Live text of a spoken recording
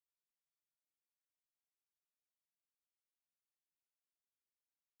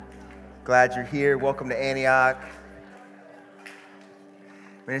Glad you're here. Welcome to Antioch.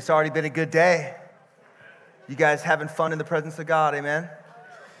 It's already been a good day. You guys having fun in the presence of God, amen?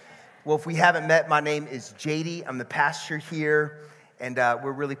 Well, if we haven't met, my name is JD. I'm the pastor here, and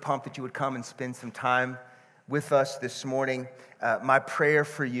we're really pumped that you would come and spend some time with us this morning. My prayer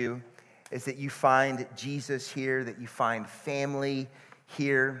for you is that you find Jesus here, that you find family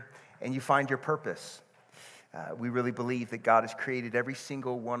here, and you find your purpose. We really believe that God has created every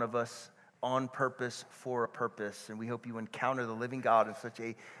single one of us on purpose for a purpose, and we hope you encounter the living God in such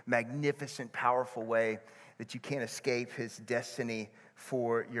a magnificent, powerful way that you can't escape his destiny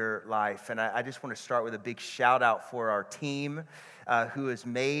for your life. And I just want to start with a big shout out for our team who has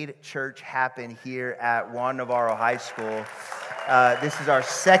made church happen here at Juan Navarro High School. This is our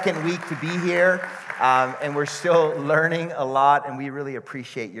second week to be here, and we're still learning a lot, and we really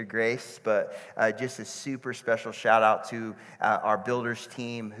appreciate your grace. But just a super special shout out to our builders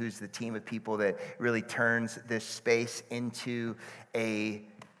team, who's the team of people that really turns this space into a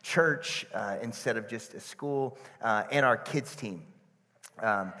church instead of just a school, and our kids team.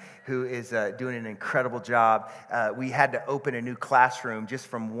 Who is doing an incredible job. We had to open a new classroom just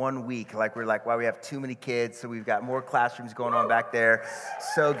from 1 week. We're like, wow, we have too many kids, so we've got more classrooms going on back there.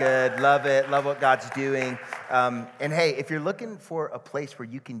 So good. Love it. Love what God's doing. And hey, if you're looking for a place where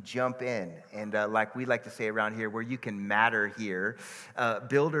you can jump in, and like we like to say around here, where you can matter here,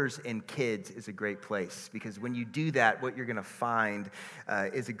 Builders and Kids is a great place. Because when you do that, what you're going to find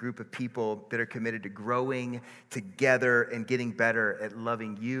is a group of people that are committed to growing together and getting better at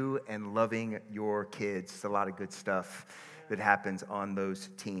loving you and loving your kids. It's a lot of good stuff that happens on those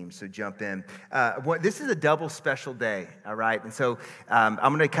teams. So jump in. This is a double special day, all right? And so I'm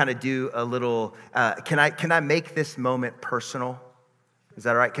going to kind of do a little. Can I make this moment personal? Is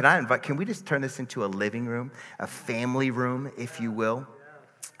that all right? Can we just turn this into a living room, a family room, if you will?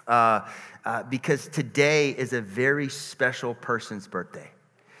 Because today is a very special person's birthday,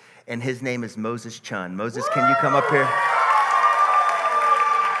 and his name is Moses Chun. Moses, can you come up here?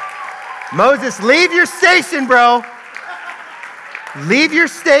 Moses, leave your station, bro. Leave your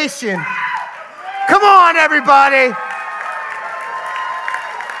station. Come on, everybody.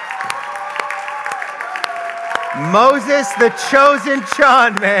 Moses, the chosen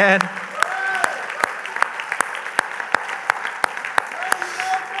Chun, man.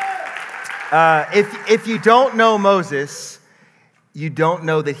 If you don't know Moses, you don't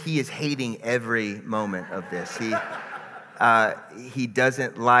know that he is hating every moment of this. He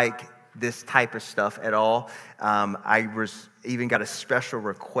doesn't like this type of stuff at all. I even got a special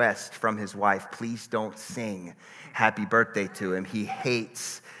request from his wife. Please don't sing happy birthday to him. He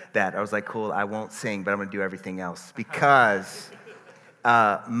hates that. I was like, cool, I won't sing, but I'm going to do everything else. Because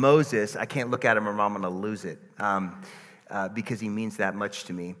Moses, I can't look at him or I'm going to lose it. Because he means that much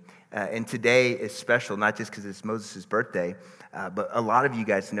to me. And today is special, not just because it's Moses' birthday, but a lot of you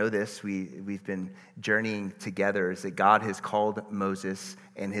guys know this. We've been journeying together, is that God has called Moses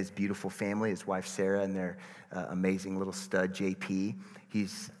and his beautiful family, his wife Sarah and their amazing little stud JP.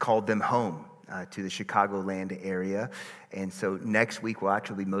 He's called them home to the Chicagoland area. And so next week will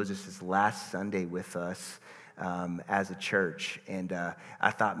actually be Moses' last Sunday with us as a church. And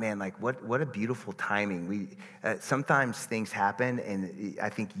I thought, man, what a beautiful timing. Sometimes things happen, and I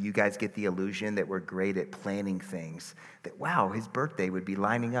think you guys get the illusion that we're great at planning things. That, wow, his birthday would be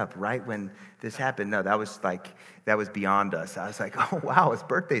lining up right when this happened. No, that was beyond us. I was like, oh, wow, it's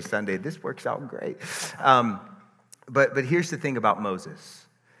birthday Sunday. This works out great. But here's the thing about Moses.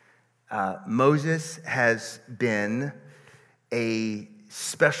 Moses has been a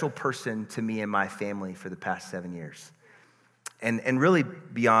special person to me and my family for the past 7 years. And really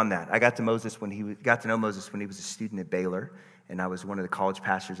beyond that, I got to know Moses when he was a student at Baylor, and I was one of the college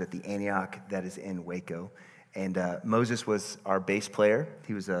pastors at the Antioch that is in Waco. And Moses was our bass player.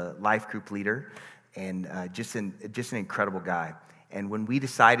 He was a life group leader, and just an incredible guy. And when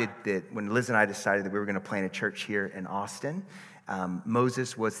Liz and I decided that we were going to plant a church here in Austin,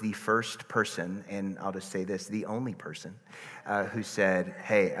 Moses was the first person, and I'll just say this, the only person who said,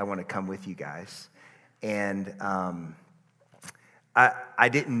 hey, I want to come with you guys. And I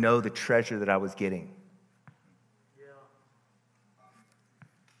didn't know the treasure that I was getting.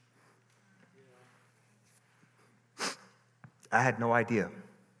 I had no idea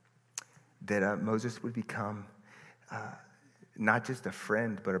that Moses would become not just a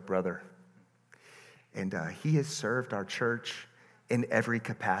friend, but a brother. And he has served our church in every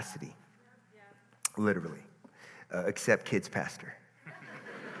capacity, literally, except kids pastor.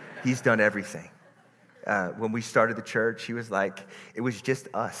 He's done everything. When we started the church, he was like, it was just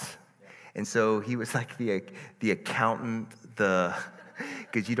us. And so he was like the accountant, the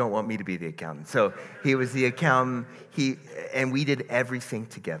because you don't want me to be the accountant. So he was the accountant, and we did everything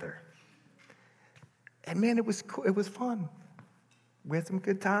together. And man, it was cool. It was fun. We had some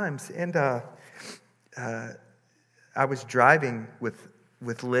good times. And I was driving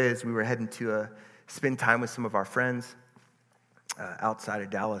with Liz. We were heading to spend time with some of our friends outside of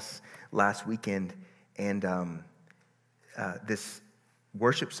Dallas last weekend. And this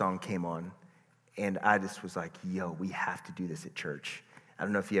worship song came on. And I just was like, yo, we have to do this at church. I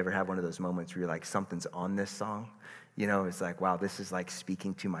don't know if you ever have one of those moments where you're like, something's on this song. You know, it's like, wow, this is like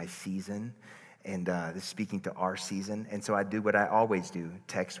speaking to my season. And this is speaking to our season. And so I do what I always do,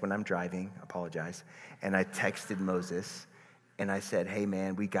 text when I'm driving, apologize. And I texted Moses, and I said, hey,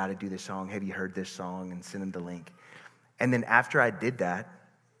 man, we got to do this song. Have you heard this song? And send him the link. And then after I did that,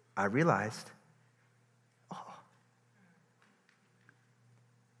 I realized, oh,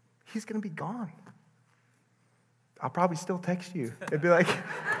 he's going to be gone. I'll probably still text you. It'd be like,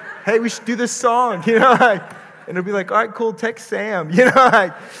 hey, we should do this song, you know? Like, and it'll be like, all right, cool, text Sam, you know?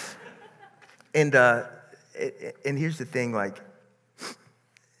 Like, and here's the thing, like,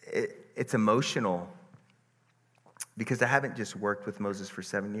 it's emotional because I haven't just worked with Moses for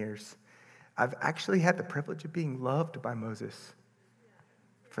 7 years. I've actually had the privilege of being loved by Moses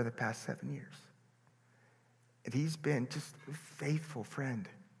for the past 7 years. And he's been just a faithful friend.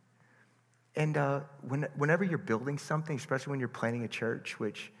 And whenever you're building something, especially when you're planting a church,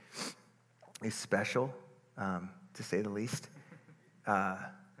 which is special, to say the least,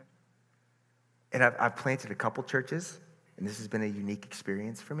 and I've planted a couple churches, and this has been a unique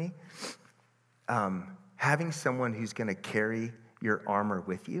experience for me. Having someone who's going to carry your armor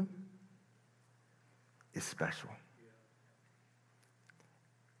with you is special.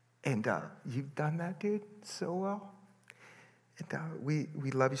 And you've done that, dude, so well. And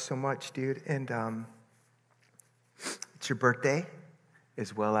we love you so much, dude. And it's your birthday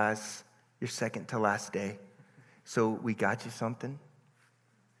as well as your second to last day. So we got you something.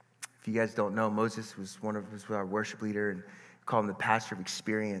 If you guys don't know, Moses was our worship leader, and we call him the pastor of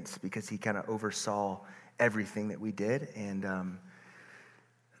experience because he kind of oversaw everything that we did. And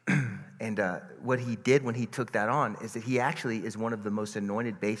what he did when he took that on is that he actually is one of the most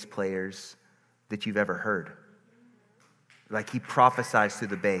anointed bass players that you've ever heard. Like, he prophesies through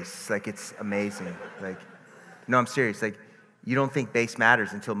the bass. Like, it's amazing. Like, no, I'm serious. Like, you don't think bass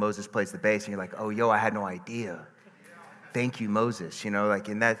matters until Moses plays the bass, and you're like, oh, yo, I had no idea. Thank you, Moses. You know, like,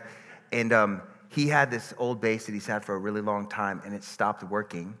 and he had this old bass that he's had for a really long time, and it stopped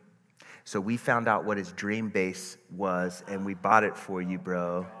working. So we found out what his dream bass was, and we bought it for you,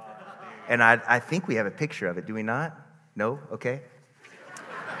 bro. And I think we have a picture of it. Do we not? No? Okay.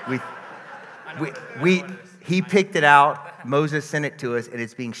 He picked it out. Moses sent it to us, and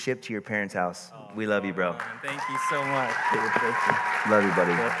it's being shipped to your parents' house. We love you, bro. Man, thank you so much. Thank you. Love you,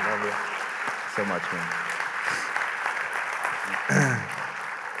 buddy. Love you. So much, man.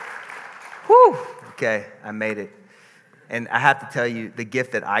 Whew. Okay, I made it. And I have to tell you, the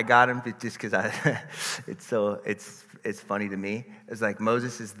gift that I got him, just because it's funny to me. It's like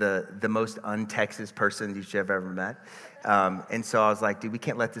Moses is the most un-Texas person you should have ever met. And so I was like, dude, we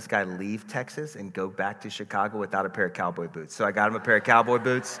can't let this guy leave Texas and go back to Chicago without a pair of cowboy boots. So I got him a pair of cowboy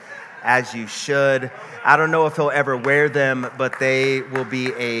boots, as you should. I don't know if he'll ever wear them, but they will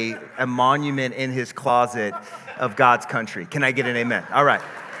be a monument in his closet of God's country. Can I get an amen? All right.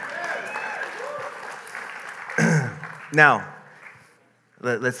 Now,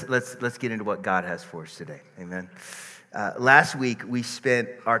 let's get into what God has for us today. Amen. Last week, we spent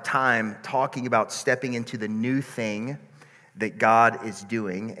our time talking about stepping into the new thing that God is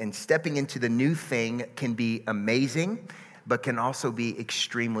doing. And stepping into the new thing can be amazing, but can also be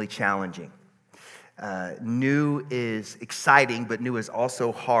extremely challenging. New is exciting, but new is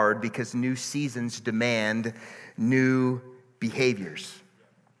also hard because new seasons demand new behaviors.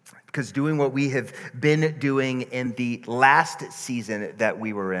 Because doing what we have been doing in the last season that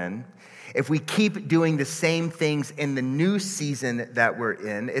we were in, if we keep doing the same things in the new season that we're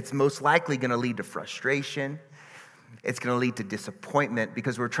in, it's most likely going to lead to frustration. It's going to lead to disappointment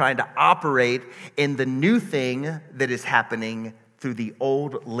because we're trying to operate in the new thing that is happening through the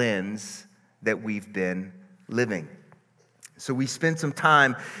old lens that we've been living. So we spent some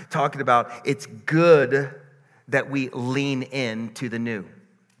time talking about it's good that we lean into the new.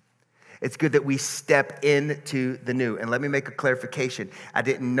 It's good that we step into the new. And let me make a clarification. I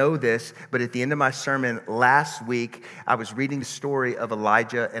didn't know this, but at the end of my sermon last week, I was reading the story of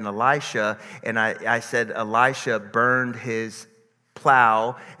Elijah and Elisha, and I said Elisha burned his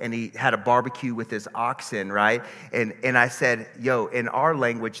plow and he had a barbecue with his oxen, right? And I said, yo, in our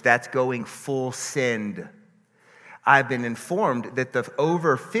language, that's going full send. I've been informed that the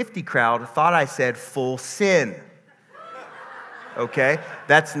over 50 crowd thought I said full sin. Okay?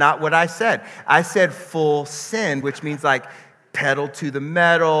 That's not what I said. I said full sin, which means like pedal to the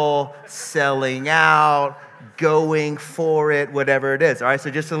metal, selling out, going for it, whatever it is. All right,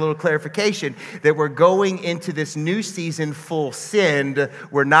 so just a little clarification that we're going into this new season full sinned.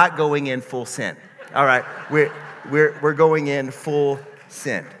 We're not going in full sin. All right, we're going in full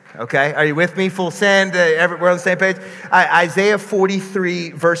sinned. Okay, are you with me? Full send. We're on the same page. Isaiah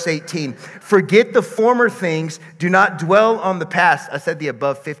 43, verse 18. Forget the former things. Do not dwell on the past. I said the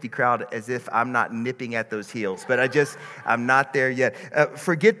above 50 crowd as if I'm not nipping at those heels, but I'm not there yet.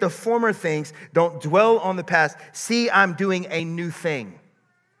 Forget the former things. Don't dwell on the past. See, I'm doing a new thing.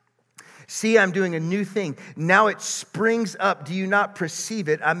 See, I'm doing a new thing. Now it springs up. Do you not perceive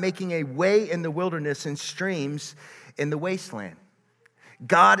it? I'm making a way in the wilderness and streams in the wasteland.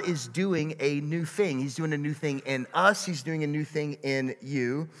 God is doing a new thing. He's doing a new thing in us. He's doing a new thing in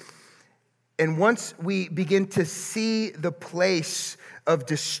you. And once we begin to see the place of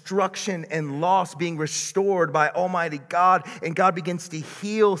destruction and loss being restored by Almighty God, and God begins to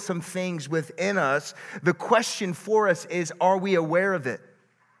heal some things within us, the question for us is, are we aware of it?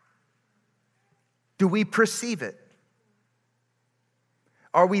 Do we perceive it?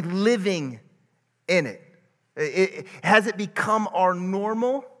 Are we living in it? Has it become our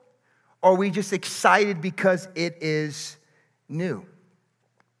normal? Or are we just excited because it is new?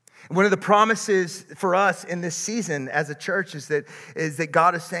 One of the promises for us in this season as a church is that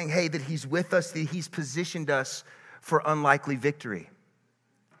God is saying, hey, that He's with us, that He's positioned us for unlikely victory.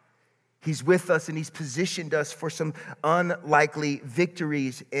 He's with us and He's positioned us for some unlikely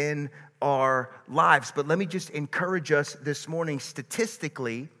victories in our lives. But let me just encourage us this morning,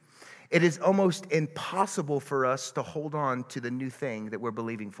 statistically, it is almost impossible for us to hold on to the new thing that we're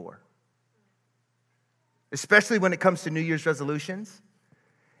believing for. Especially when it comes to New Year's resolutions.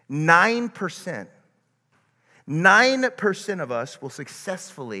 9% of us will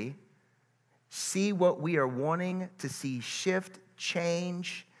successfully see what we are wanting to see shift,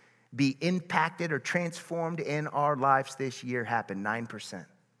 change, be impacted or transformed in our lives this year happen. 9%.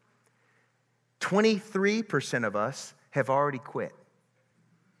 23% of us have already quit.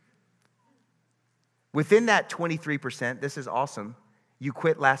 Within that 23%, this is awesome, you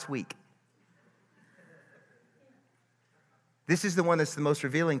quit last week. This is the one that's the most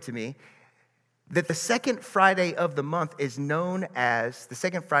revealing to me, that the second Friday of the month is known as, the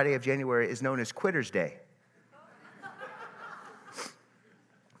second Friday of January is known as Quitter's Day.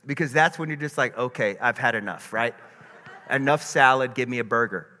 Because that's when you're just like, okay, I've had enough, right? Enough salad, give me a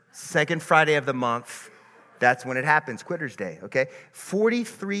burger. Second Friday of the month, that's when it happens, Quitter's Day, okay?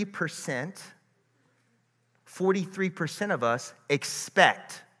 43% of us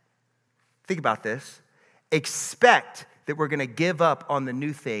expect, think about this, expect that we're going to give up on the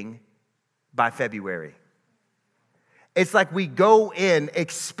new thing by February. It's like we go in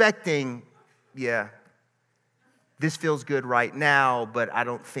expecting, yeah, this feels good right now, but I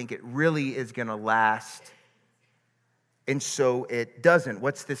don't think it really is going to last. And so it doesn't.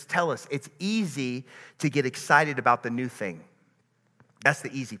 What's this tell us? It's easy to get excited about the new thing. That's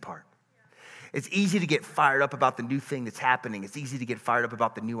the easy part. It's easy to get fired up about the new thing that's happening. It's easy to get fired up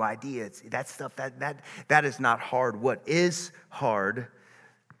about the new idea. That stuff, that is not hard. What is hard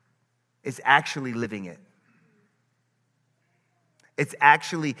is actually living it. It's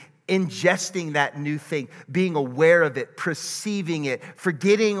actually ingesting that new thing, being aware of it, perceiving it,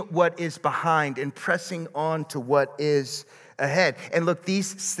 forgetting what is behind and pressing on to what is ahead. And look,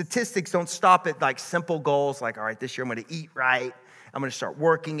 these statistics don't stop at like simple goals like, all right, this year I'm going to eat right. I'm going to start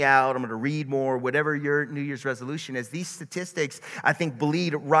working out. I'm going to read more, whatever your New Year's resolution is. These statistics, I think,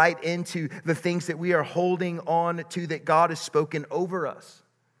 bleed right into the things that we are holding on to that God has spoken over us.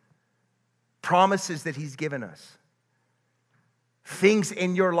 Promises that He's given us. Things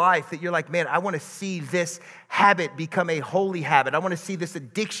in your life that you're like, man, I want to see this habit become a holy habit. I want to see this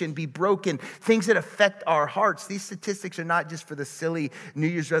addiction be broken. Things that affect our hearts. These statistics are not just for the silly New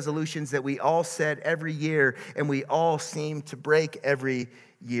Year's resolutions that we all set every year and we all seem to break every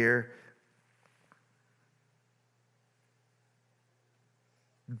year.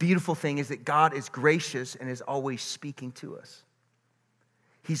 Beautiful thing is that God is gracious and is always speaking to us.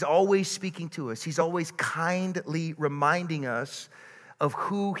 He's always speaking to us. He's always kindly reminding us of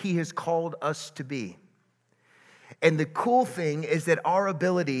who He has called us to be. And the cool thing is that our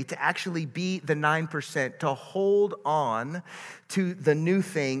ability to actually be the 9%, to hold on to the new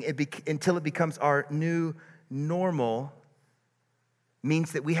thing until it becomes our new normal,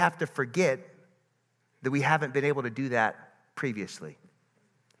 means that we have to forget that we haven't been able to do that previously.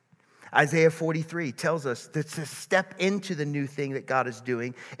 Isaiah 43 tells us that to step into the new thing that God is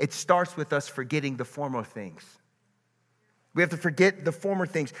doing, it starts with us forgetting the former things. We have to forget the former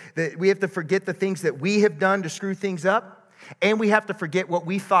things. We have to forget the things that we have done to screw things up. And we have to forget what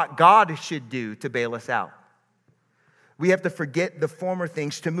we thought God should do to bail us out. We have to forget the former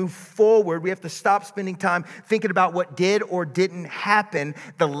things to move forward. We have to stop spending time thinking about what did or didn't happen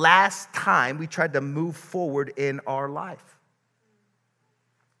the last time we tried to move forward in our life.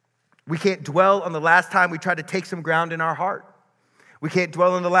 We can't dwell on the last time we tried to take some ground in our heart. We can't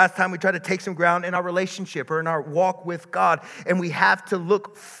dwell on the last time we tried to take some ground in our relationship or in our walk with God. And we have to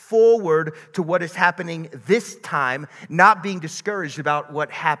look forward to what is happening this time, not being discouraged about what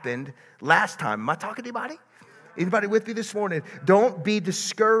happened last time. Am I talking to anybody? Anybody with me this morning? Don't be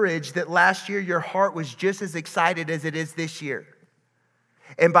discouraged that last year your heart was just as excited as it is this year.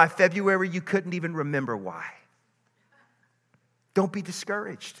 And by February, you couldn't even remember why. Don't be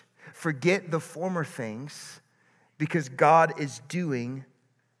discouraged. Forget the former things because God is doing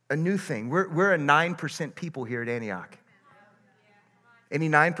a new thing. We're a 9% people here at Antioch. Any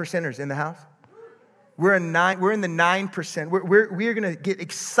 9%ers in the house? We're in the 9%. We're going to get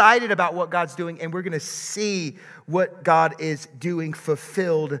excited about what God's doing, and we're going to see what God is doing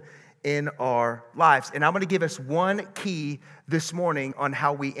fulfilled in our lives. And I'm going to give us one key this morning on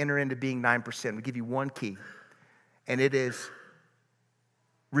how we enter into being 9%. We'll give you one key, and it is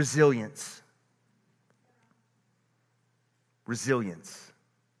resilience. Resilience.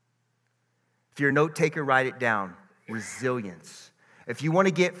 If you're a note taker, write it down. Resilience. If you want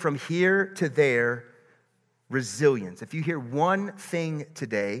to get from here to there, resilience. If you hear one thing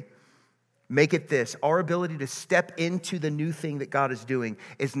today, make it this. Our ability to step into the new thing that God is doing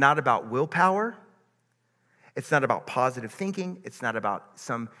is not about willpower. It's not about positive thinking. It's not about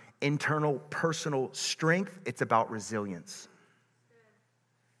some internal personal strength. It's about resilience.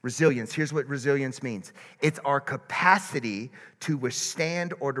 Resilience, here's what resilience means. It's our capacity to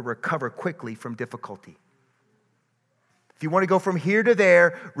withstand or to recover quickly from difficulty. If you want to go from here to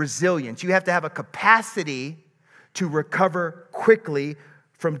there, resilience. You have to have a capacity to recover quickly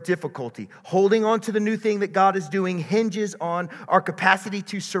from difficulty. Holding on to the new thing that God is doing hinges on our capacity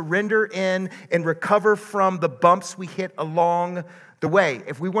to surrender in and recover from the bumps we hit along the way.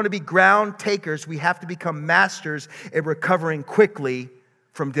 If we want to be ground takers, we have to become masters at recovering quickly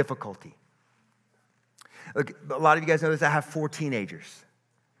from difficulty. Look, a lot of you guys know this. I have 4 teenagers.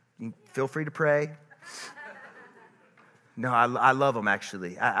 You feel free to pray. No, I love them,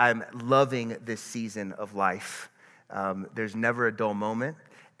 actually. I'm loving this season of life. There's never a dull moment,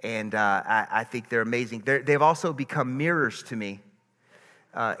 and I think they're amazing. They've also become mirrors to me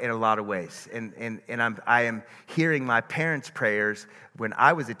in a lot of ways. And I am hearing my parents' prayers when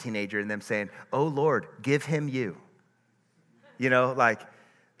I was a teenager and them saying, "Oh, Lord, give him you." You know, like,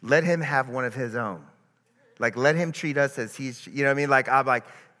 let him have one of his own. Like, let him treat us as he's, you know what I mean? Like, I'm like,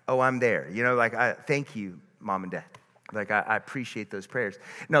 oh, I'm there. You know, like, thank you, Mom and Dad. Like, I appreciate those prayers.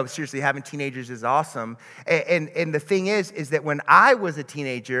 No, seriously, having teenagers is awesome. And the thing is that when I was a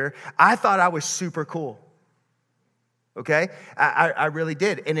teenager, I thought I was super cool. Okay? I really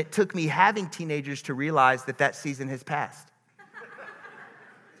did. And it took me having teenagers to realize that season has passed.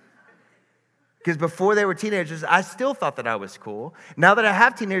 Because before they were teenagers, I still thought that I was cool. Now that I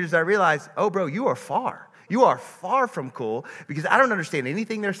have teenagers, I realize, oh, bro, you are far. You are far from cool because I don't understand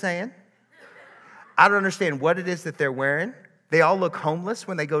anything they're saying. I don't understand what it is that they're wearing. They all look homeless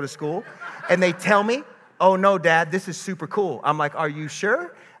when they go to school. And they tell me, oh, no, Dad, this is super cool. I'm like, are you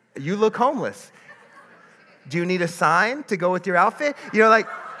sure? You look homeless. Do you need a sign to go with your outfit? You know, like,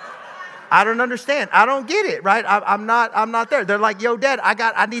 I don't understand. I don't get it, right? I'm not there. They're like, yo, Dad,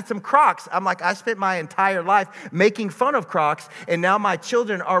 I need some Crocs. I'm like, I spent my entire life making fun of Crocs, and now my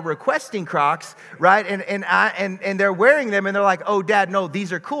children are requesting Crocs, right? And they're wearing them, and they're like, oh, Dad, no,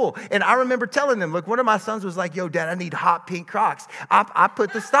 these are cool. And I remember telling them, look, one of my sons was like, yo, Dad, I need hot pink Crocs. I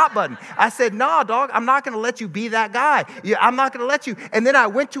put the stop button. I said, nah, dog, I'm not going to let you be that guy. Yeah, I'm not going to let you. And then I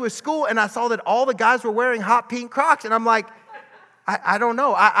went to a school, and I saw that all the guys were wearing hot pink Crocs, and I'm like, I don't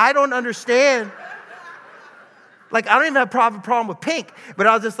know. I don't understand. Like, I don't even have a problem with pink. But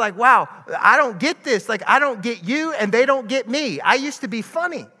I was just like, wow, I don't get this. Like, I don't get you, and they don't get me. I used to be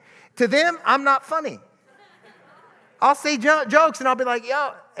funny. To them, I'm not funny. I'll say jokes, and I'll be like,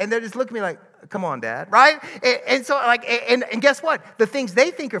 yo. And they just look at me like, come on, Dad, right? And so, like, and guess what? The things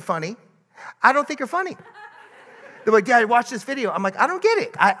they think are funny, I don't think are funny. They're like, Dad, watch this video. I'm like, I don't get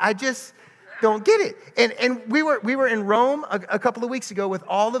it. don't get it. And we were in Rome a couple of weeks ago with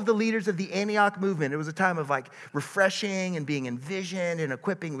all of the leaders of the Antioch movement. It was a time of like refreshing and being envisioned and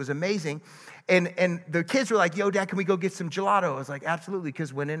equipping. It was amazing. And the kids were like, yo, Dad, can we go get some gelato? I was like, absolutely,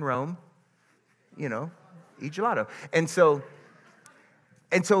 because when in Rome, eat gelato. And so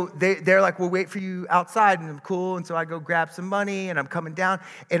they're like, we'll wait for you outside, and I'm cool. And so I go grab some money, and I'm coming down,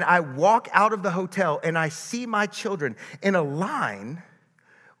 and I walk out of the hotel, and I see my children in a line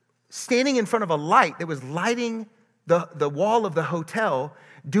standing in front of a light that was lighting the wall of the hotel,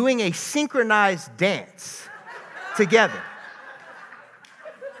 doing a synchronized dance together,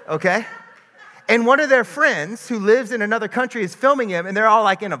 okay? And one of their friends who lives in another country is filming him, and they're all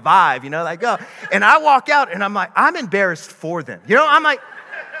like in a vibe, like, oh. And I walk out, and I'm like, I'm embarrassed for them. I'm like,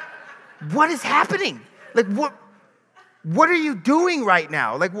 what is happening? Like, what are you doing right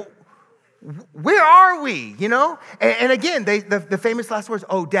now? Like, where are we, And again, the famous last words,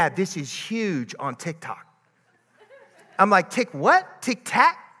 oh, Dad, this is huge on TikTok. I'm like, what?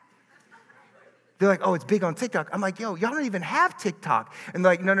 TikTok? They're like, oh, it's big on TikTok. I'm like, yo, y'all don't even have TikTok. And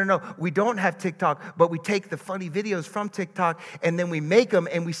they're like, no, we don't have TikTok, but we take the funny videos from TikTok, and then we make them,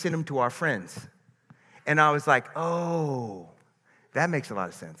 and we send them to our friends. And I was like, oh, that makes a lot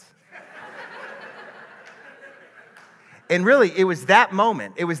of sense. And really, it was that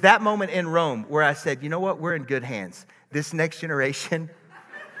moment in Rome where I said, you know what? We're in good hands. This next generation,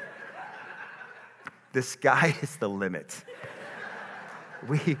 the sky is the limit.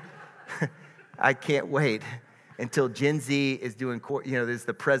 I can't wait until Gen Z is doing, there's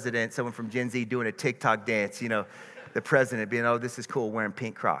the president, someone from Gen Z doing a TikTok dance, the president being, oh, this is cool, wearing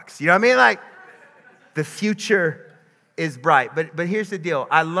pink Crocs. You know what I mean? Like, the future is bright. But here's the deal.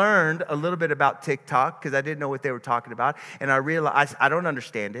 I learned a little bit about TikTok because I didn't know what they were talking about. And I realized I don't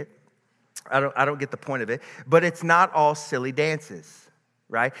understand it. I don't get the point of it. But it's not all silly dances,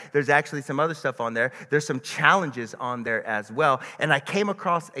 right? There's actually some other stuff on there. There's some challenges on there as well. And I came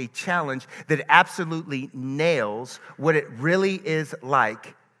across a challenge that absolutely nails what it really is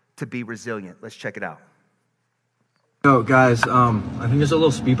like to be resilient. Let's check it out. Yo, guys, I think there's a little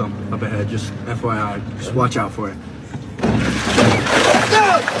speed bump up ahead. Just FYI, just watch out for it.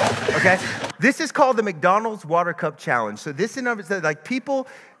 Okay, this is called the McDonald's Water Cup Challenge. So this in of itself, like, people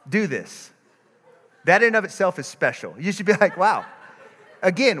do this. That in of itself is special. You should be like, wow.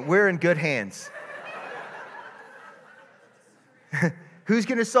 Again, we're in good hands. Who's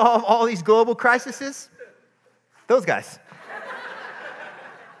going to solve all these global crises? Those guys.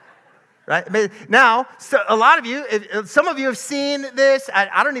 Right? Now, so a lot of you, some of you have seen this.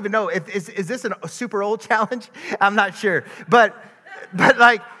 I don't even know. Is this a super old challenge? I'm not sure. But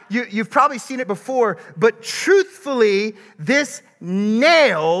like, you've probably seen it before. But truthfully, this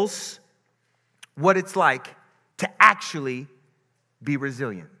nails what it's like to actually be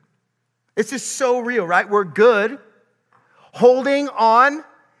resilient. It's just so real, right? We're good, holding on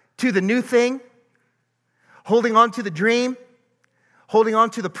to the new thing, holding on to the dream, holding on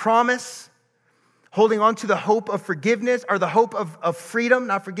to the promise, holding on to the hope of forgiveness, or the hope of freedom,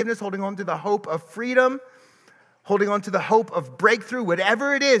 not forgiveness, holding on to the hope of freedom, holding on to the hope of breakthrough,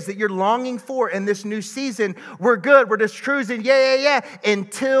 whatever it is that you're longing for in this new season. We're good. We're just cruising, yeah,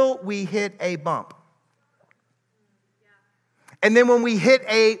 until we hit a bump. And then when we hit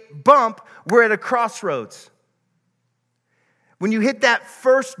a bump, we're at a crossroads. When you hit that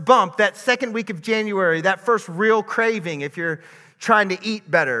first bump, that second week of January, that first real craving, if you're trying to eat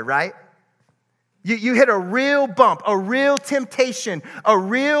better, right? You hit a real bump, a real temptation, a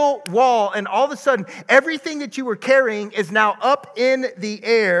real wall, and all of a sudden, everything that you were carrying is now up in the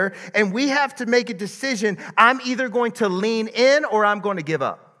air, and we have to make a decision. I'm either going to lean in or I'm going to give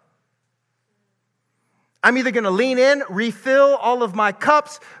up. I'm either going to lean in, refill all of my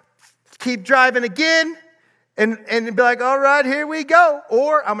cups, keep driving again, and be like, all right, here we go.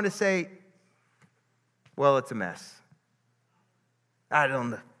 Or I'm going to say, well, it's a mess. I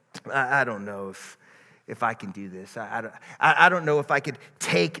don't know if I can do this. I don't know if I could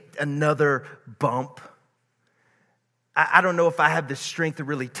take another bump. I don't know if I have the strength to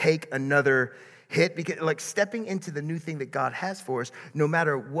really take another hit, because like stepping into the new thing that God has for us, no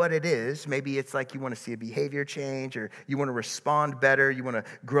matter what it is, maybe it's like you want to see a behavior change, or you want to respond better, you want to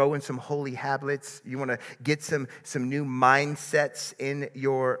grow in some holy habits, you want to get some new mindsets in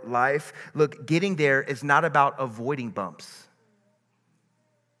your life. Look, getting there is not about avoiding bumps.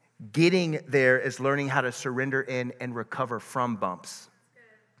 Getting there is learning how to surrender in and recover from bumps.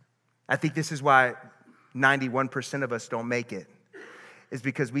 I think this is why 91% of us don't make it. Is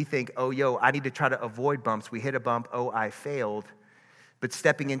because we think, I need to try to avoid bumps. We hit a bump, I failed. But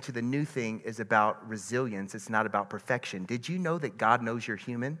stepping into the new thing is about resilience. It's not about perfection. Did you know that God knows you're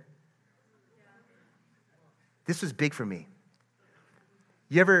human? This was big for me.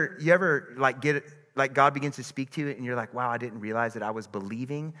 You ever like get it, like God begins to speak to you and you're like, wow, I didn't realize that I was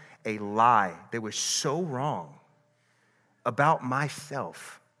believing a lie that was so wrong about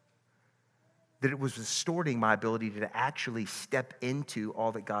myself that it was distorting my ability to actually step into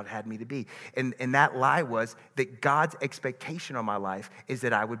all that God had me to be. And that lie was that God's expectation on my life is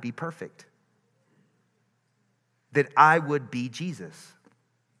that I would be perfect, that I would be Jesus,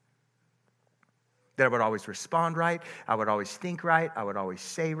 that I would always respond right, I would always think right, I would always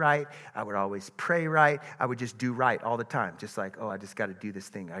say right, I would always pray right, I would just do right all the time. Just like, oh, I just got to do this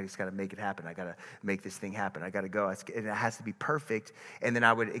thing. I just got to make it happen. I got to make this thing happen. I got to go. And it has to be perfect. And then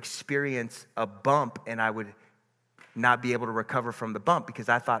I would experience a bump and I would not be able to recover from the bump because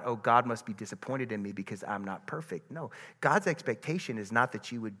I thought, oh, God must be disappointed in me because I'm not perfect. No, God's expectation is not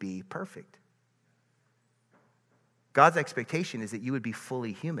that you would be perfect. God's expectation is that you would be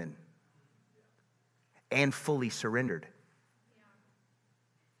fully human and fully surrendered.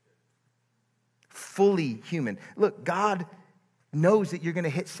 Fully human. Look, God knows that you're going to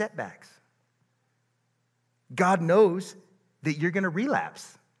hit setbacks. God knows that you're going to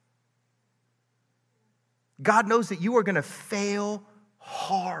relapse. God knows that you are going to fail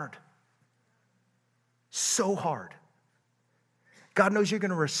hard. So hard. God knows you're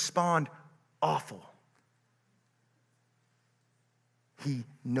going to respond awful. He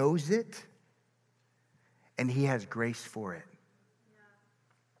knows it. And he has grace for it.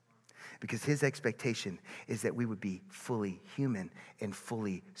 Because his expectation is that we would be fully human and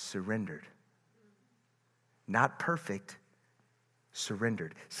fully surrendered. Not perfect,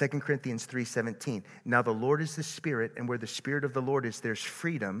 surrendered. 2 Corinthians 3:17. Now the Lord is the Spirit, and where the Spirit of the Lord is, there's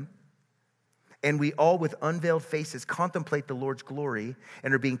freedom. And we all with unveiled faces contemplate the Lord's glory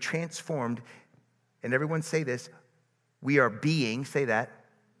and are being transformed. And everyone say this, we are being, say that.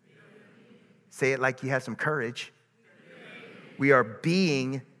 Say it like you have some courage. We are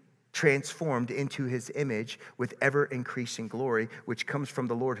being transformed into his image with ever increasing glory, which comes from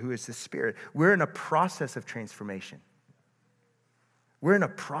the Lord who is the Spirit. We're in a process of transformation. We're in a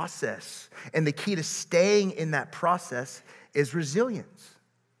process. And the key to staying in that process is resilience.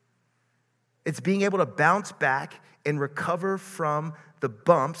 It's being able to bounce back and recover from the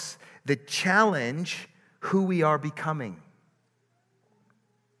bumps that challenge who we are becoming.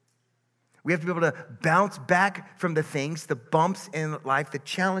 We have to be able to bounce back from the things, the bumps in life that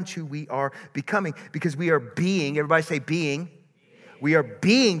challenge who we are becoming because we are being, everybody say being. We are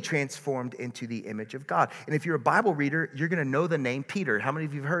being transformed into the image of God. And if you're a Bible reader, you're going to know the name Peter. How many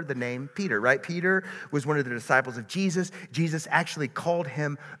of you have heard the name Peter, right? Peter was one of the disciples of Jesus. Jesus actually called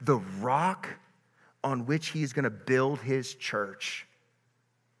him the rock on which he's going to build his church.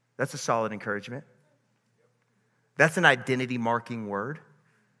 That's a solid encouragement. That's an identity marking word.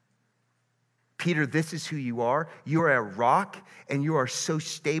 Peter, this is who you are. You are a rock, and you are so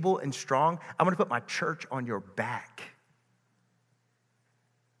stable and strong. I'm going to put my church on your back.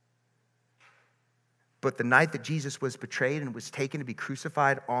 But the night that Jesus was betrayed and was taken to be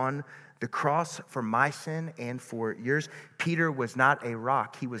crucified on the cross for my sin and for yours, Peter was not a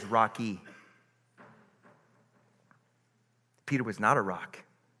rock. He was rocky. Peter was not a rock.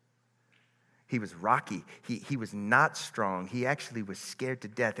 He was rocky. He was not strong. He actually was scared to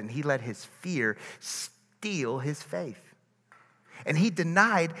death, and he let his fear steal his faith. And he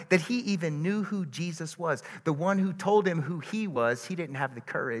denied that he even knew who Jesus was. The one who told him who he was, he didn't have the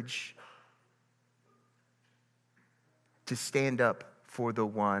courage to stand up for the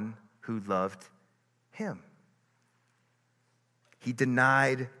one who loved him. He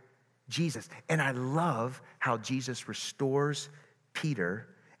denied Jesus. And I love how Jesus restores Peter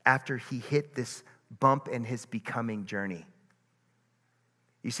after he hit this bump in his becoming journey.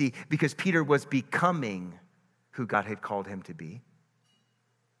 You see, because Peter was becoming who God had called him to be,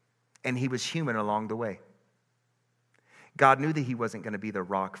 and he was human along the way. God knew that he wasn't going to be the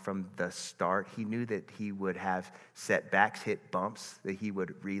rock from the start. He knew that he would have setbacks, hit bumps, that he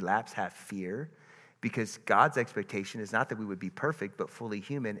would relapse, have fear, because God's expectation is not that we would be perfect, but fully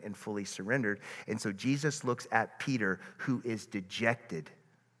human and fully surrendered. And so Jesus looks at Peter, who is dejected,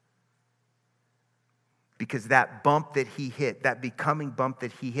 because that bump that he hit, that becoming bump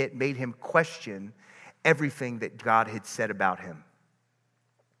that he hit, made him question everything that God had said about him.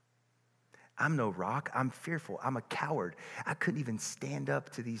 I'm no rock. I'm fearful. I'm a coward. I couldn't even stand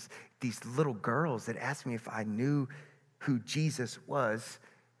up to these little girls that asked me if I knew who Jesus was.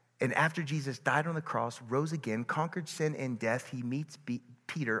 And after Jesus died on the cross, rose again, conquered sin and death, he meets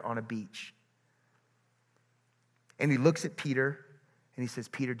Peter on a beach. And he looks at Peter and he says,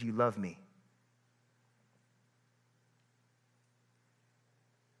 Peter, do you love me?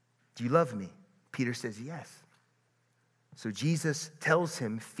 Do you love me? Peter says, yes. So Jesus tells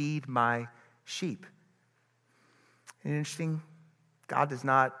him, feed my sheep. And interesting, God does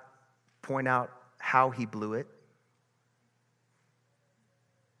not point out how he blew it.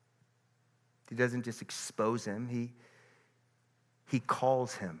 He doesn't just expose him. He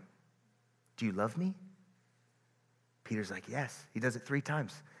calls him. Do you love me? Peter's like, yes. He does it 3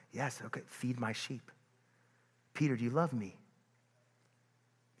 times. Yes, okay, feed my sheep. Peter, do you love me?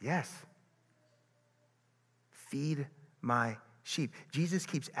 Yes. Feed my sheep. Jesus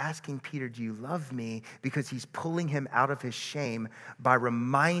keeps asking Peter, do you love me? Because he's pulling him out of his shame by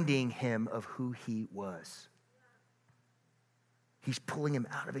reminding him of who he was. He's pulling him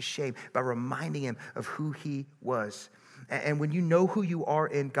out of his shame by reminding him of who he was. And when you know who you are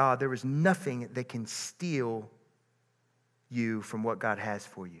in God, there is nothing that can steal you from what God has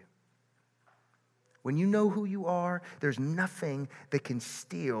for you. When you know who you are, there's nothing that can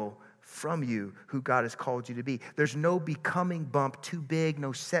steal from you who God has called you to be. There's no becoming bump too big,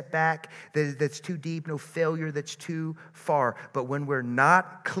 no setback that's too deep, no failure that's too far. But when we're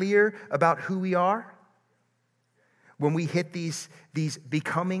not clear about who we are, when we hit these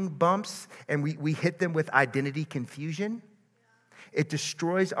becoming bumps and we hit them with identity confusion, it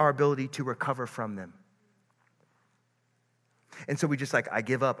destroys our ability to recover from them. And so we just like, I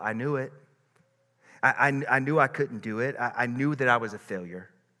give up. I knew it. I knew I couldn't do it. I knew that I was a failure.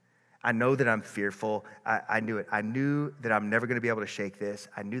 I know that I'm fearful. I knew it. I knew that I'm never going to be able to shake this.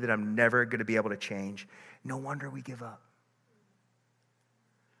 I knew that I'm never going to be able to change. No wonder we give up.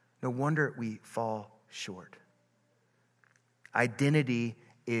 No wonder we fall short. Identity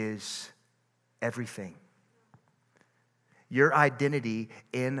is everything. Your identity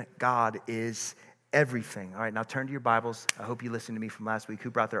in God is everything. All right, now turn to your Bibles. I hope you listened to me from last week.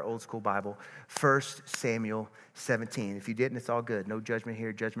 Who brought their old school Bible? 1 Samuel 17. If you didn't, it's all good. No judgment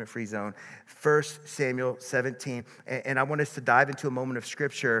here, judgment-free zone. 1 Samuel 17. And I want us to dive into a moment of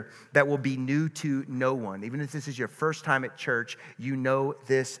Scripture that will be new to no one. Even if this is your first time at church, you know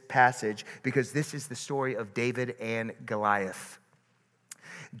this passage because this is the story of David and Goliath.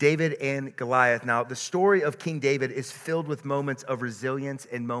 David and Goliath. Now, the story of King David is filled with moments of resilience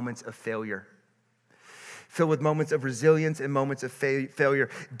and moments of failure. Filled with moments of resilience and moments of failure.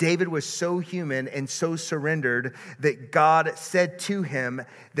 David was so human and so surrendered that God said to him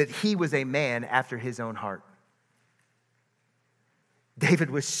that he was a man after his own heart. David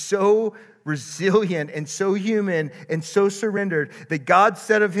was so resilient and so human and so surrendered that God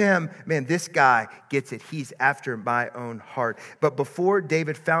said of him, man, this guy gets it. He's after my own heart. But before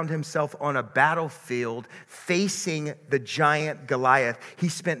David found himself on a battlefield facing the giant Goliath, he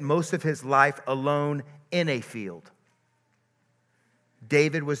spent most of his life alone in a field.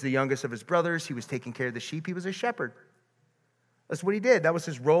 David was the youngest of his brothers. He was taking care of the sheep. He was a shepherd. That's what he did. That was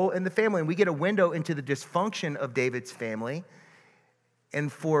his role in the family. And we get a window into the dysfunction of David's family.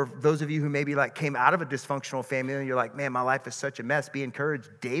 And for those of you who maybe like came out of a dysfunctional family and you're like, man, my life is such a mess, be encouraged.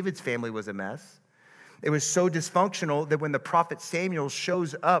 David's family was a mess. It was so dysfunctional that when the prophet Samuel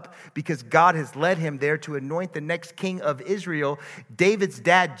shows up because God has led him there to anoint the next king of Israel, David's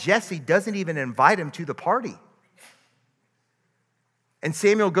dad, Jesse, doesn't even invite him to the party. And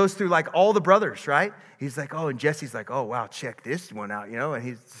Samuel goes through like all the brothers, right? He's like, oh, and Jesse's like, oh, wow, check this one out, you know?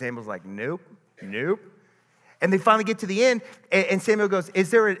 And Samuel's like, nope. And they finally get to the end, and Samuel goes, is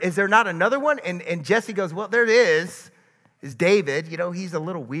there not another one? And Jesse goes, well, there it is David. You know, he's a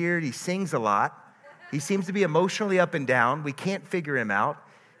little weird. He sings a lot. He seems to be emotionally up and down. We can't figure him out.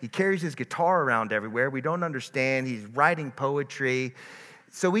 He carries his guitar around everywhere. We don't understand. He's writing poetry.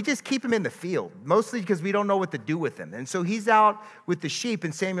 So we just keep him in the field, mostly because we don't know what to do with him. And so he's out with the sheep,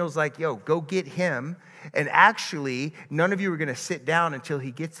 and Samuel's like, yo, go get him. And actually, none of you are going to sit down until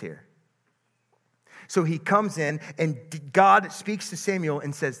he gets here. So he comes in, and God speaks to Samuel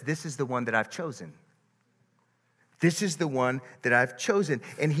and says, this is the one that I've chosen. This is the one that I've chosen.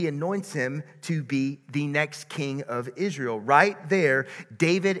 And he anoints him to be the next king of Israel. Right there,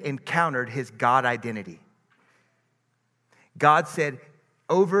 David encountered his God identity. God said,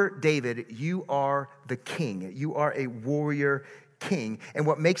 over David, you are the king. You are a warrior king. And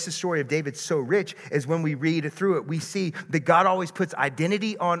what makes the story of David so rich is when we read through it, we see that God always puts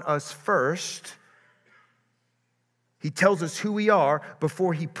identity on us first. He tells us who we are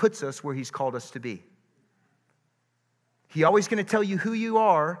before he puts us where he's called us to be. He's always going to tell you who you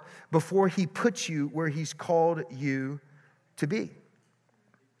are before he puts you where he's called you to be.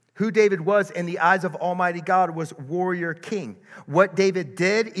 Who David was in the eyes of Almighty God was warrior king. What David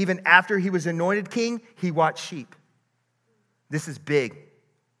did, even after he was anointed king, he watched sheep. This is big.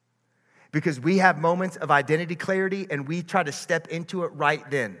 Because we have moments of identity clarity and we try to step into it right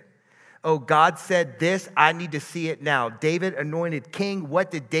then. Oh, God said this, I need to see it now. David anointed king. What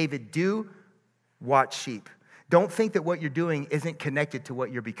did David do? Watch sheep. Don't think that what you're doing isn't connected to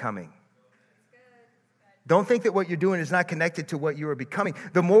what you're becoming. Don't think that what you're doing is not connected to what you are becoming.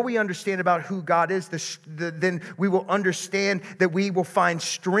 The more we understand about who God is, then we will understand that we will find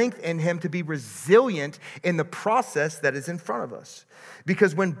strength in him to be resilient in the process that is in front of us.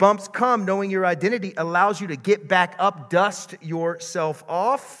 Because when bumps come, knowing your identity allows you to get back up, dust yourself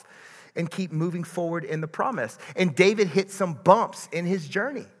off, and keep moving forward in the promise. And David hit some bumps in his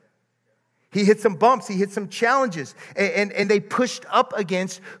journey. He hit some bumps, he hit some challenges, and they pushed up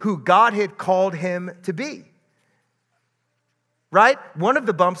against who God had called him to be. Right? One of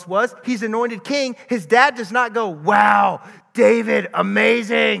the bumps was he's anointed king. His dad does not go, wow, David,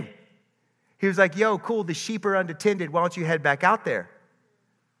 amazing. He was like, yo, cool, the sheep are unattended. Why don't you head back out there?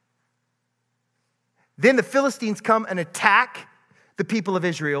 Then the Philistines come and attack the people of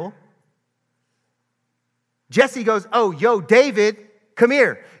Israel. Jesse goes, oh, yo, David, come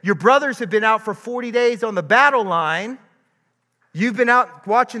here. Your brothers have been out for 40 days on the battle line. You've been out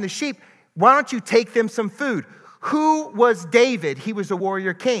watching the sheep. Why don't you take them some food? Who was David? He was a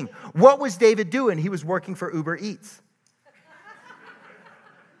warrior king. What was David doing? He was working for Uber Eats.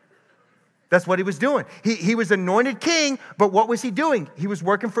 That's what he was doing. He was anointed king, but what was he doing? He was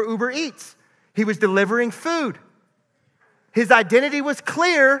working for Uber Eats. He was delivering food. His identity was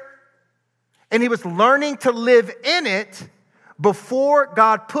clear, and he was learning to live in it before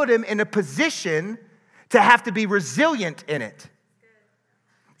God put him in a position to have to be resilient in it.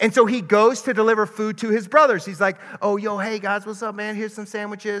 And so he goes to deliver food to his brothers. He's like, oh, yo, hey, guys, what's up, man? Here's some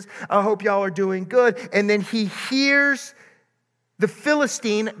sandwiches. I hope y'all are doing good. And then he hears the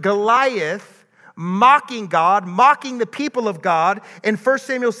Philistine Goliath mocking God, mocking the people of God. In 1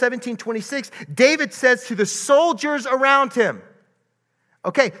 Samuel 17:26, David says to the soldiers around him,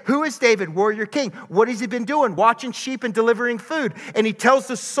 okay, who is David, warrior king? What has he been doing? Watching sheep and delivering food. And he tells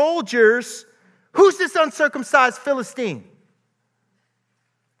the soldiers, who's this uncircumcised Philistine?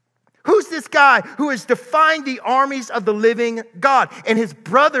 Who's this guy who is defying the armies of the living God? And his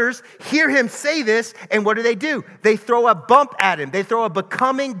brothers hear him say this, and what do? They throw a bump at him. They throw a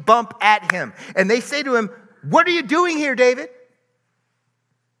becoming bump at him. And they say to him, what are you doing here, David?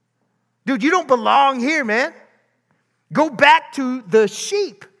 Dude, you don't belong here, man. Go back to the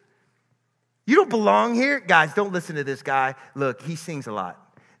sheep. You don't belong here. Guys, don't listen to this guy. Look, he sings a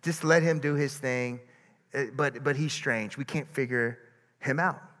lot. Just let him do his thing. But he's strange. We can't figure him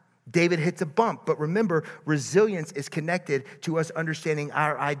out. David hits a bump. But remember, resilience is connected to us understanding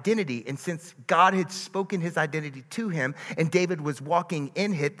our identity. And since God had spoken his identity to him and David was walking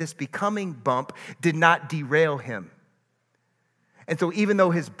in it, this becoming bump did not derail him. And so even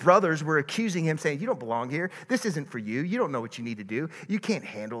though his brothers were accusing him, saying, you don't belong here. This isn't for you. You don't know what you need to do. You can't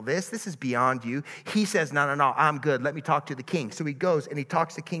handle this. This is beyond you. He says, no, I'm good. Let me talk to the king. So he goes and he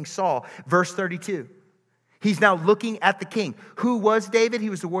talks to King Saul. Verse 32. He's now looking at the king. Who was David? He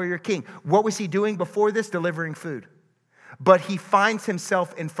was the warrior king. What was he doing before this? Delivering food. But he finds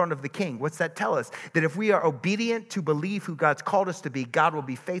himself in front of the king. What's that tell us? That if we are obedient to believe who God's called us to be, God will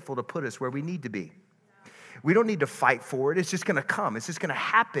be faithful to put us where we need to be. We don't need to fight for it. It's just going to come. It's just going to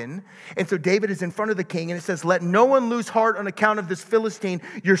happen. And so David is in front of the king, and it says, let no one lose heart on account of this Philistine.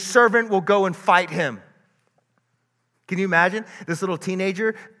 Your servant will go and fight him. Can you imagine this little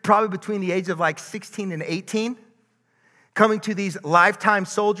teenager, probably between the age of like 16 and 18, coming to these lifetime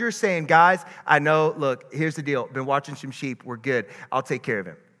soldiers saying, guys, I know, look, here's the deal. Been watching some sheep. We're good. I'll take care of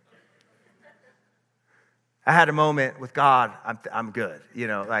him. I had a moment with God. I'm good. You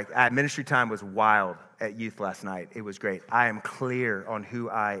know, like ministry time was wild at youth last night. It was great. I am clear on who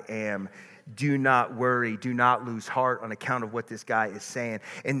I am. Do not worry. Do not lose heart on account of what this guy is saying.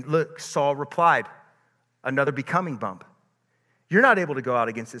 And look, Saul replied, another becoming bump. You're not able to go out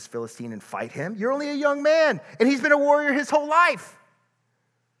against this Philistine and fight him. You're only a young man, and he's been a warrior his whole life.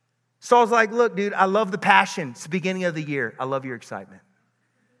 Saul's like, look, dude, I love the passion. It's the beginning of the year. I love your excitement.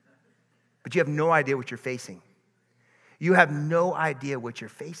 But you have no idea what you're facing. You have no idea what you're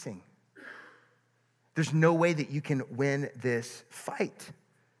facing. There's no way that you can win this fight.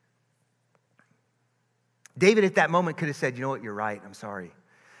 David at that moment could have said, you know what, you're right. I'm sorry.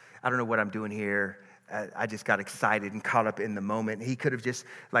 I don't know what I'm doing here. I just got excited and caught up in the moment. He could have just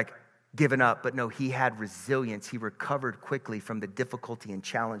given up, but no, he had resilience. He recovered quickly from the difficulty and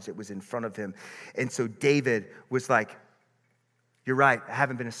challenge that was in front of him. And so David was like, you're right. I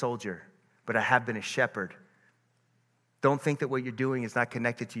haven't been a soldier, but I have been a shepherd. Don't think that what you're doing is not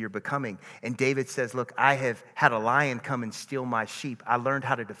connected to your becoming. And David says, look, I have had a lion come and steal my sheep. I learned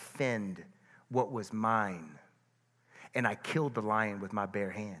how to defend what was mine. And I killed the lion with my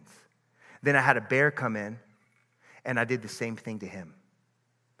bare hands. Then I had a bear come in, and I did the same thing to him.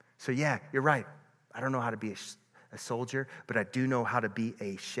 So yeah, you're right. I don't know how to be a soldier, but I do know how to be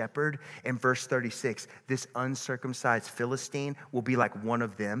a shepherd. In verse 36, this uncircumcised Philistine will be like one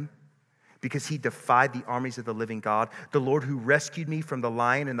of them because he defied the armies of the living God. The Lord who rescued me from the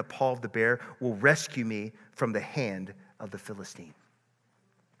lion and the paw of the bear will rescue me from the hand of the Philistine.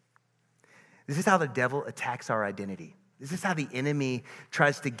 This is how the devil attacks our identity. This is how the enemy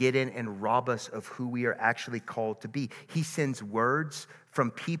tries to get in and rob us of who we are actually called to be. He sends words from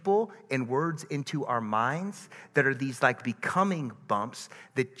people and words into our minds that are these like becoming bumps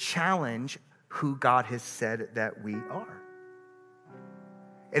that challenge who God has said that we are.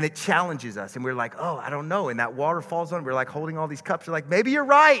 And it challenges us. And we're like, oh, I don't know. And that water falls on. We're like holding all these cups. We're like, maybe you're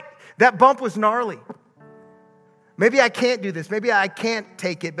right. That bump was gnarly. Maybe I can't do this. Maybe I can't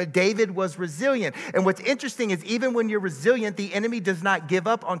take it. But David was resilient. And what's interesting is even when you're resilient, the enemy does not give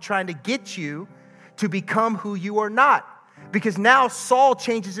up on trying to get you to become who you are not. Because now Saul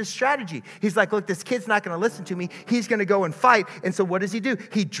changes his strategy. He's like, look, this kid's not going to listen to me. He's going to go and fight. And so what does he do?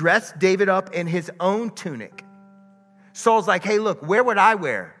 He dressed David up in his own tunic. Saul's like, hey, look, wear what I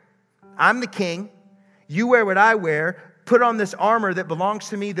wear. I'm the king. You wear what I wear. Put on this armor that belongs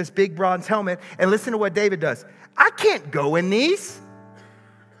to me, this big bronze helmet. And listen to what David does. I can't go in these.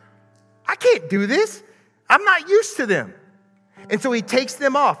 I can't do this. I'm not used to them. And so he takes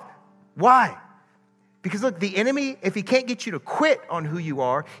them off. Why? Because look, the enemy, if he can't get you to quit on who you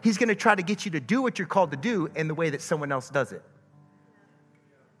are, he's going to try to get you to do what you're called to do in the way that someone else does it.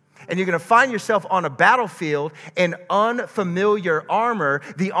 And you're going to find yourself on a battlefield in unfamiliar armor.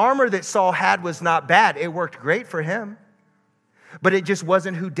 The armor that Saul had was not bad. It worked great for him. But it just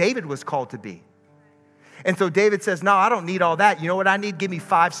wasn't who David was called to be. And so David says, no, I don't need all that. You know what I need? Give me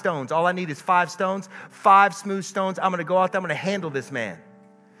 5 stones. All I need is 5 stones, 5 smooth stones. I'm going to go out there. I'm going to handle this man.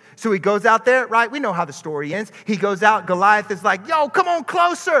 So he goes out there, right? We know how the story ends. He goes out. Goliath is like, yo, come on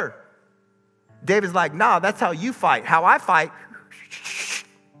closer. David's like, nah, that's how you fight. How I fight,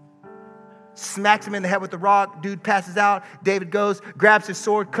 smacks him in the head with the rock. Dude passes out. David goes, grabs his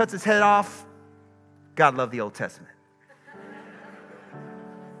sword, cuts his head off. God love the Old Testament.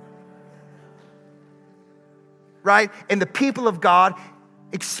 Right? And the people of God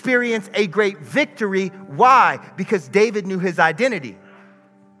experience a great victory. Why? Because David knew his identity.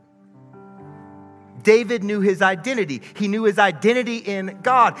 David knew his identity. He knew his identity in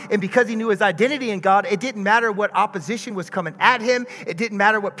God. And because he knew his identity in God, it didn't matter what opposition was coming at him. It didn't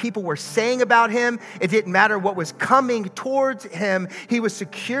matter what people were saying about him. It didn't matter what was coming towards him. He was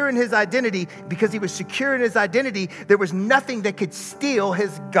secure in his identity. Because he was secure in his identity, there was nothing that could steal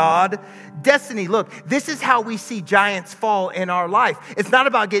his God destiny. Look, this is how we see giants fall in our life. It's not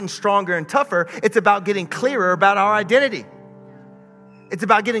about getting stronger and tougher. It's about getting clearer about our identity. It's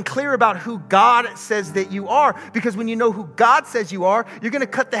about getting clear about who God says that you are. Because when you know who God says you are, you're going to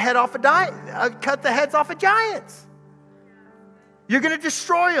cut the heads off of giants. You're going to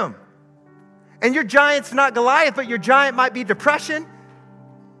destroy them. And your giant's not Goliath, but your giant might be depression.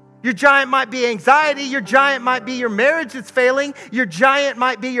 Your giant might be anxiety. Your giant might be your marriage that's failing. Your giant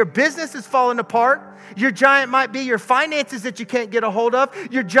might be your business that's falling apart. Your giant might be your finances that you can't get a hold of.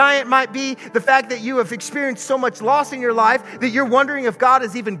 Your giant might be the fact that you have experienced so much loss in your life that you're wondering if God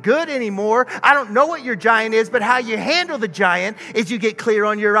is even good anymore. I don't know what your giant is, but how you handle the giant is you get clear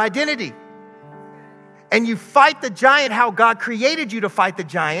on your identity. And you fight the giant how God created you to fight the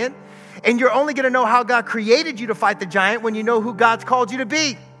giant. And you're only going to know how God created you to fight the giant when you know who God's called you to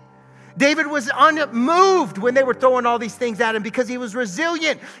be. David was unmoved when they were throwing all these things at him because he was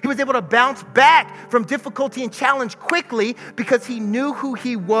resilient. He was able to bounce back from difficulty and challenge quickly because he knew who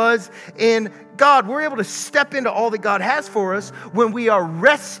he was in God. We're able to step into all that God has for us when we are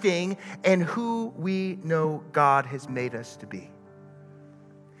resting in who we know God has made us to be.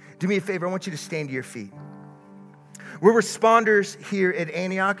 Do me a favor. I want you to stand to your feet. We're responders here at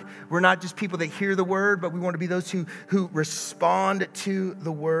Antioch. We're not just people that hear the word, but we want to be those who respond to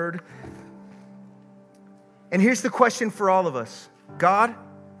the word. And here's the question for all of us. God,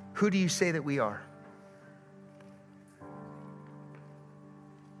 who do you say that we are?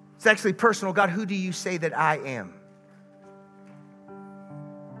 It's actually personal. God, who do you say that I am?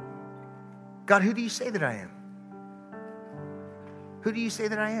 God, who do you say that I am? Who do you say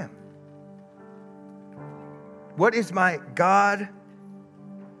that I am? What is my God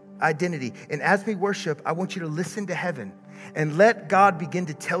identity? And as we worship, I want you to listen to heaven and let God begin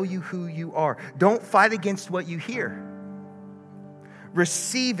to tell you who you are. Don't fight against what you hear.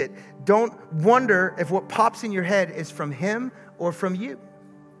 Receive it. Don't wonder if what pops in your head is from him or from you.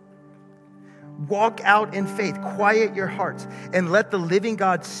 Walk out in faith, quiet your hearts, and let the living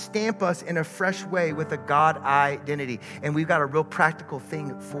God stamp us in a fresh way with a God identity. And we've got a real practical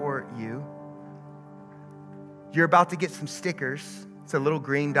thing for you. You're about to get some stickers. It's a little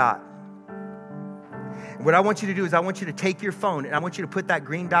green dot. What I want you to do is I want you to take your phone and I want you to put that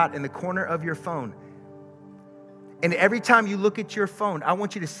green dot in the corner of your phone. And every time you look at your phone, I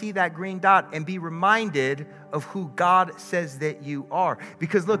want you to see that green dot and be reminded of who God says that you are.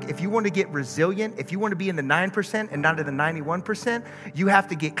 Because look, if you want to get resilient, if you want to be in the 9% and not in the 91%, you have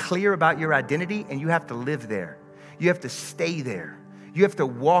to get clear about your identity and you have to live there. You have to stay there. You have to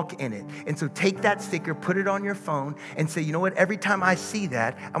walk in it. And so take that sticker, put it on your phone, and say, you know what? Every time I see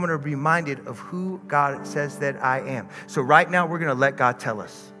that, I'm going to be reminded of who God says that I am. So right now, we're going to let God tell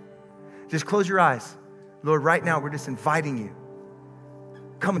us. Just close your eyes. Lord, right now, we're just inviting you.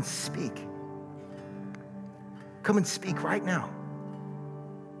 Come and speak. Come and speak right now.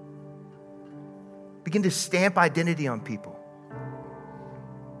 Begin to stamp identity on people.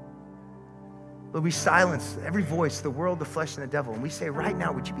 Lord, we silence every voice, the world, the flesh, and the devil. And we say, right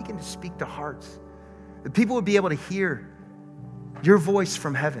now, would you begin to speak to hearts? That people would be able to hear your voice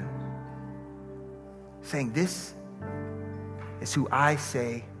from heaven saying, this is who I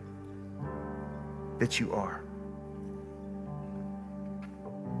say that you are.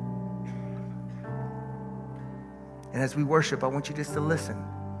 And as we worship, I want you just to listen.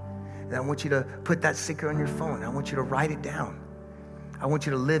 And I want you to put that sticker on your phone. I want you to write it down. I want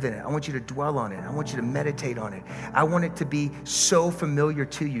you to live in it. I want you to dwell on it. I want you to meditate on it. I want it to be so familiar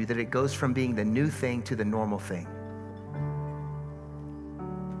to you that it goes from being the new thing to the normal thing.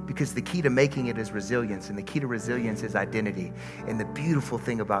 Because the key to making it is resilience, and the key to resilience is identity. And the beautiful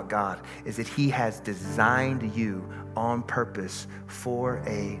thing about God is that he has designed you on purpose for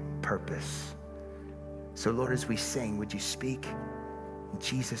a purpose. So Lord, as we sing, would you speak in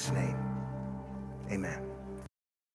Jesus' name? Amen.